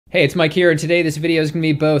Hey, it's Mike here, and today this video is going to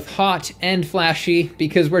be both hot and flashy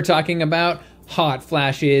because we're talking about hot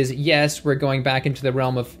flashes. Yes, we're going back into the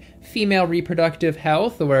realm of female reproductive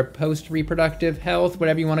health or post-reproductive health,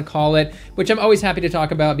 whatever you want to call it, which I'm always happy to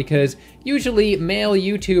talk about because usually male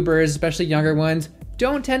YouTubers, especially younger ones,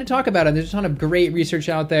 don't tend to talk about it. There's a ton of great research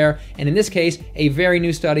out there, and in this case, a very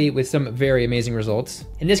new study with some very amazing results.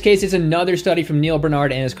 In this case, it's another study from Neil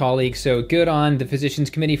Bernard and his colleagues, so good on the Physicians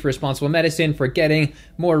Committee for Responsible Medicine for getting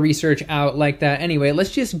more research out like that. Anyway, let's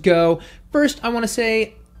just go. First, I want to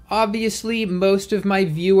say, obviously, most of my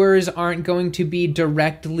viewers aren't going to be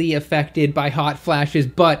directly affected by hot flashes,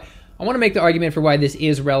 but I want to make the argument for why this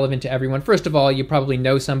is relevant to everyone. First of all, you probably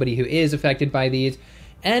know somebody who is affected by these.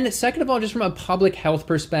 And second of all, just from a public health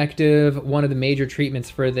perspective, one of the major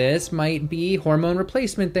treatments for this might be hormone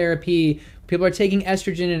replacement therapy. People are taking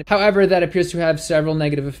estrogen. However, that appears to have several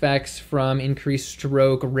negative effects, from increased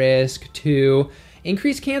stroke risk to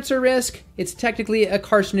increased cancer risk. It's technically a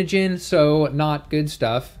carcinogen, so not good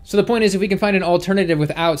stuff. So the point is, if we can find an alternative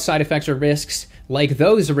without side effects or risks like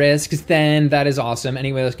those risks, then that is awesome.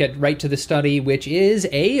 Anyway, let's get right to the study, which is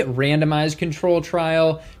a randomized control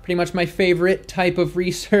trial. Pretty much my favorite type of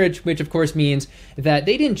research, which of course means that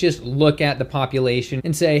they didn't just look at the population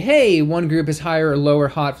and say, hey, one group is higher or lower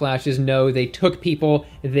hot flashes. No, they took people,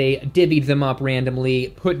 they divvied them up randomly,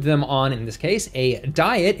 put them on, in this case, a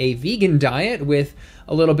diet, a vegan diet with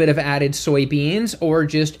a little bit of added soybeans, or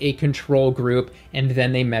just a control group, and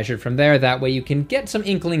then they measured from there. That way you can get some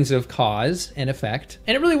inklings of cause and effect.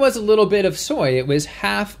 And it really was a little bit of soy. It was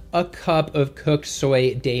half a cup of cooked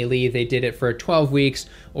soy daily. They did it for 12 weeks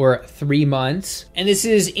or 3 months. And this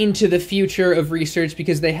is into the future of research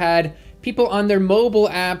because they had people on their mobile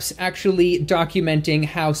apps actually documenting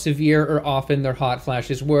how severe or often their hot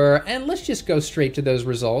flashes were, and let's just go straight to those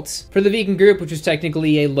results. For the vegan group, which was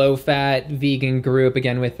technically a low-fat vegan group,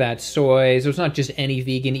 again with that soy, so it's not just any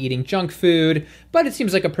vegan eating junk food, but it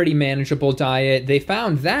seems like a pretty manageable diet. They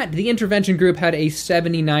found that the intervention group had a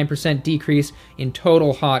 79% decrease in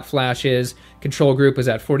total hot flashes. Control group was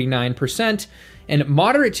at 49%. And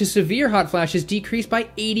moderate to severe hot flashes decreased by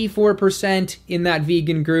 84% in that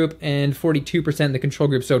vegan group and 42% in the control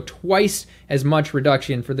group, so twice as much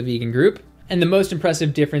reduction for the vegan group. And the most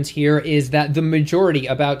impressive difference here is that the majority,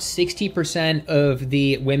 about 60% of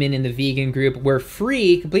the women in the vegan group, were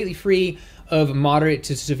free, completely free of moderate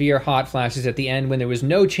to severe hot flashes at the end when there was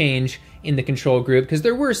no change in the control group, because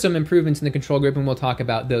there were some improvements in the control group, and we'll talk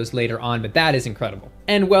about those later on, but that is incredible.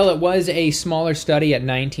 And while it was a smaller study at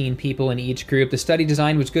 19 people in each group, the study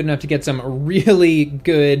design was good enough to get some really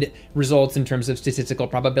good results in terms of statistical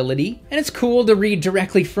probability. And it's cool to read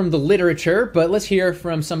directly from the literature, but let's hear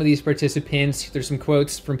from some of these participants. There's some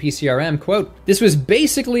quotes from PCRM. Quote, "This was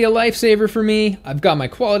basically a lifesaver for me. I've got my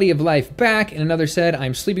quality of life back." And another said,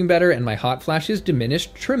 "I'm sleeping better and my hot flashes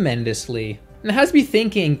diminished tremendously." And it has me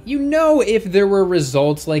thinking, you know, if there were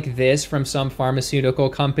results like this from some pharmaceutical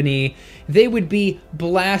company, they would be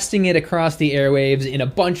blasting it across the airwaves in a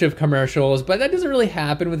bunch of commercials, but that doesn't really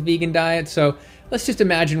happen with vegan diets, so let's just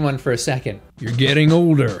imagine one for a second. You're getting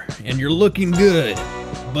older, and you're looking good,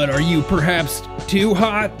 but are you perhaps too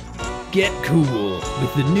hot? Get cool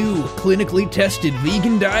with the new clinically tested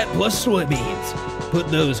vegan diet plus soybeans.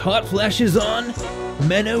 Put those hot flashes on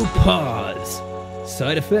menopause.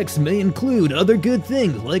 Side effects may include other good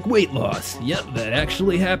things like weight loss. Yep, that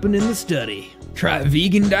actually happened in the study. Try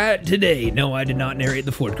vegan diet today. No, I did not narrate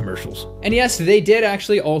the Ford commercials. And yes, they did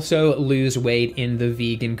actually also lose weight in the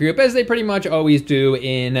vegan group, as they pretty much always do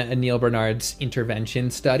in Neil Bernard's intervention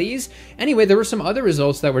studies. Anyway, there were some other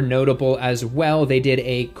results that were notable as well. They did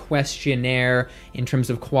a questionnaire in terms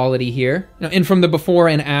of quality here. Now, and from the before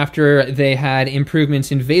and after, they had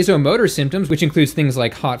improvements in vasomotor symptoms, which includes things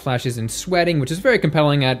like hot flashes and sweating, which is very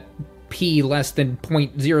compelling at P less than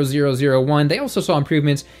 0.0001. They also saw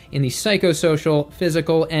improvements in the psychosocial,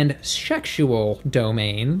 physical, and sexual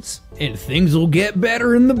domains. And things will get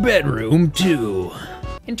better in the bedroom, too.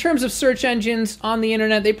 In terms of search engines on the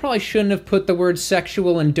internet, they probably shouldn't have put the words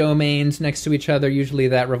sexual and domains next to each other. Usually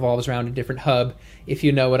that revolves around a different hub, if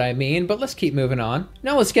you know what I mean, but let's keep moving on.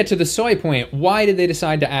 Now let's get to the soy point. Why did they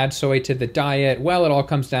decide to add soy to the diet? Well, it all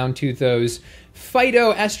comes down to those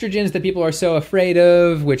phytoestrogens that people are so afraid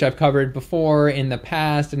of, which I've covered before in the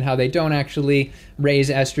past, and how they don't actually raise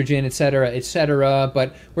estrogen, etc., etc.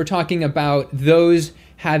 But we're talking about those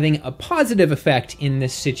having a positive effect in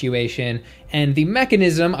this situation. And the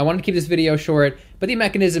mechanism, I wanted to keep this video short, but the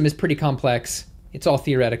mechanism is pretty complex. It's all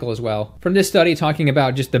theoretical as well. From this study talking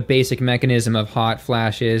about just the basic mechanism of hot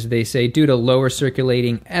flashes, they say due to lower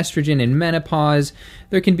circulating estrogen in menopause,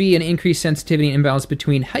 there can be an increased sensitivity and imbalance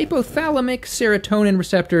between hypothalamic serotonin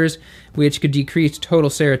receptors, which could decrease total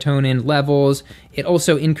serotonin levels. It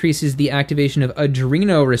also increases the activation of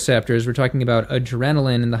adrenoreceptors. We're talking about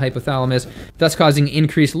adrenaline in the hypothalamus, thus causing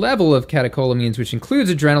increased level of catecholamines, which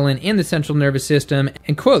includes adrenaline in the central nervous system.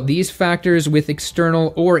 And quote, these factors with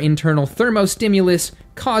external or internal thermostimulus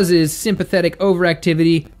causes sympathetic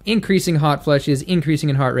overactivity, increasing hot flushes, increasing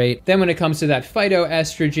in heart rate. Then when it comes to that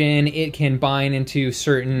phytoestrogen, it can bind into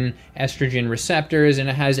certain estrogen receptors and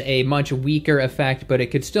it has a much weaker effect, but it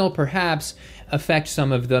could still perhaps affect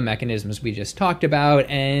some of the mechanisms we just talked about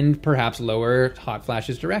and perhaps lower hot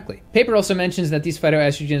flashes directly. Paper also mentions that these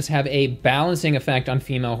phytoestrogens have a balancing effect on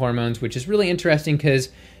female hormones, which is really interesting because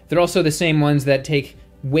they're also the same ones that take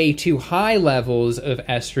way too high levels of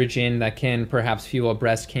estrogen that can perhaps fuel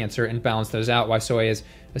breast cancer and balance those out, why soy is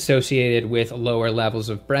associated with lower levels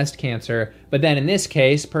of breast cancer. But then in this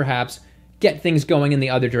case, perhaps get things going in the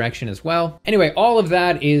other direction as well. Anyway, all of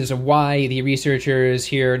that is why the researchers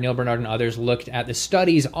here, Neil Bernard and others, looked at the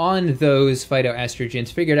studies on those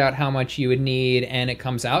phytoestrogens, figured out how much you would need, and it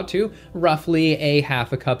comes out to roughly a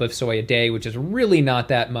half a cup of soy a day, which is really not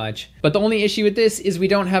that much. But the only issue with this is we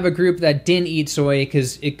don't have a group that didn't eat soy,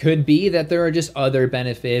 because it could be that there are just other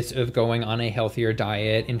benefits of going on a healthier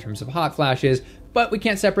diet in terms of hot flashes, but we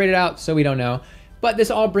can't separate it out, so we don't know. But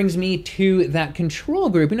this all brings me to that control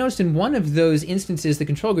group. We noticed in one of those instances, the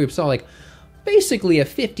control group saw like basically a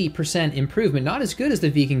 50% improvement. Not as good as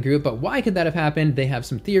the vegan group, but why could that have happened? They have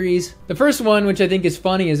some theories. The first one, which I think is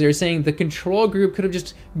funny, is they're saying the control group could have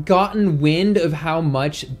just gotten wind of how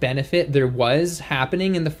much benefit there was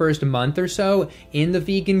happening in the first month or so in the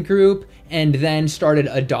vegan group and then started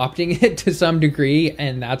adopting it to some degree,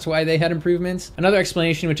 and that's why they had improvements. Another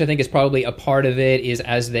explanation, which I think is probably a part of it, is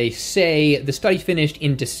as they say, the study finished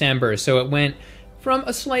in December, so it went from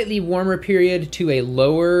a slightly warmer period to a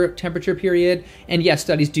lower temperature period. And yes,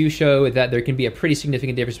 studies do show that there can be a pretty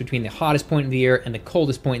significant difference between the hottest point of the year and the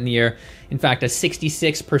coldest point in the year. In fact, a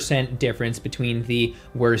 66% difference between the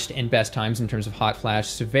worst and best times in terms of hot flash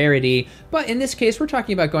severity. But in this case, we're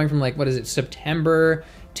talking about going from like, what is it, September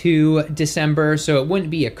to December, so it wouldn't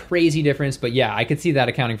be a crazy difference, but yeah, I could see that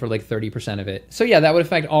accounting for like 30% of it. So yeah, that would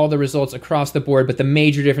affect all the results across the board, but the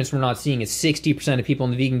major difference we're not seeing is 60% of people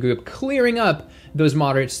in the vegan group clearing up those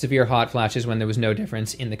moderate to severe hot flashes when there was no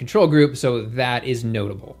difference in the control group, so that is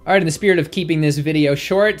notable. All right, in the spirit of keeping this video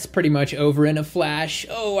short, it's pretty much over in a flash.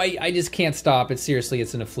 Oh, I just can't stop. It's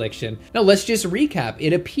an affliction. Now let's just recap.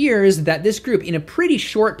 It appears that this group, in a pretty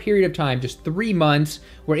short period of time, just 3 months,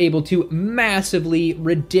 were able to massively,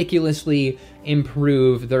 ridiculously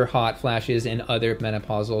improve their hot flashes and other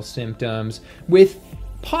menopausal symptoms with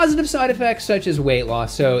positive side effects such as weight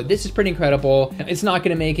loss. So this is pretty incredible. It's not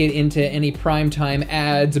going to make it into any primetime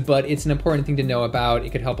ads, but it's an important thing to know about.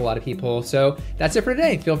 It could help a lot of people. So that's it for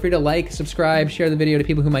today. Feel free to like, subscribe, share the video to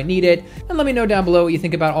people who might need it, and let me know down below what you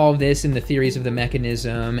think about all of this and the theories of the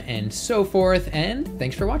mechanism and so forth. And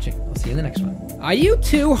thanks for watching. I'll see you in the next one. Are you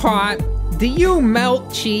too hot? Do you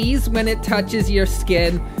melt cheese when it touches your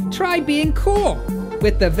skin? Try being cool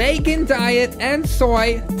with the vegan diet and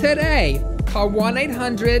soy today. Call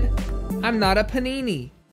 1-800, I'm not a panini.